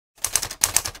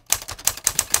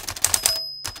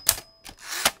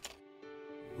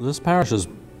This parish has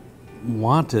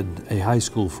wanted a high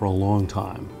school for a long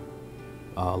time.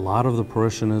 A lot of the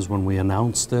parishioners, when we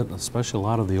announced it, especially a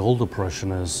lot of the older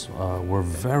parishioners, were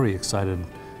very excited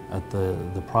at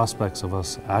the prospects of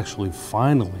us actually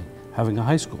finally having a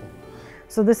high school.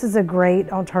 So this is a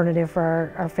great alternative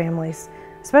for our families,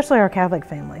 especially our Catholic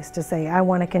families, to say, I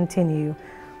want to continue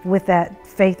with that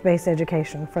faith-based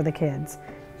education for the kids.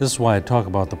 This is why I talk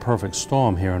about the perfect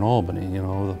storm here in Albany. You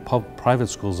know, the private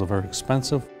schools are very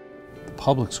expensive, the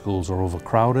public schools are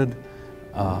overcrowded,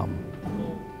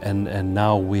 and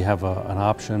now we have an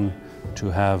option to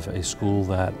have a school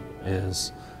that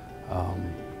is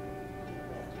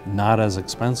not as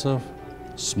expensive,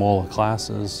 smaller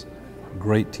classes,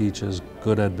 great teachers,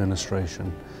 good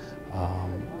administration,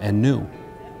 and new.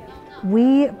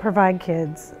 We provide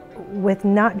kids with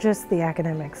not just the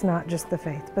academics, not just the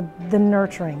faith, but the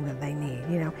nurturing that they need.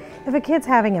 You know, if a kid's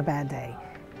having a bad day,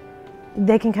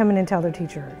 they can come in and tell their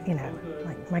teacher, you know,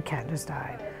 like, my cat just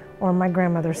died, or my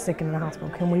grandmother's sick in the hospital,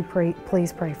 can we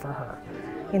please pray for her?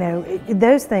 You know,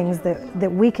 those things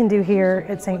that we can do here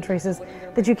at St. Teresa's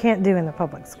that you can't do in the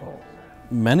public school.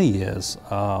 Many years,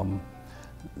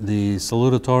 the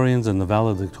salutatorians and the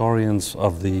valedictorians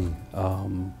of the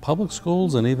public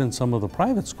schools and even some of the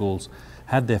private schools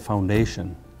had their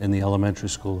foundation in the elementary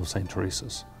school of St.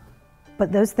 Teresa's.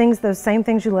 But those same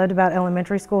things you loved about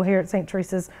elementary school here at St.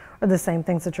 Teresa's are the same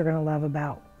things that you're going to love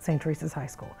about St. Teresa's High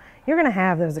School. You're going to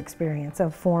have those experiences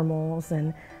of formals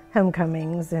and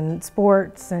homecomings and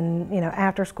sports and, you know,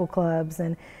 after school clubs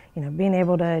and, you know, being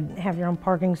able to have your own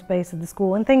parking space at the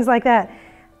school and things like that.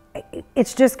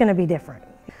 It's just going to be different.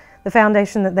 The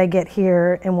foundation that they get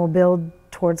here and will build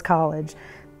towards college,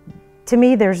 to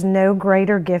me, there's no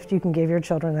greater gift you can give your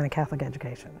children than a Catholic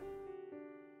education.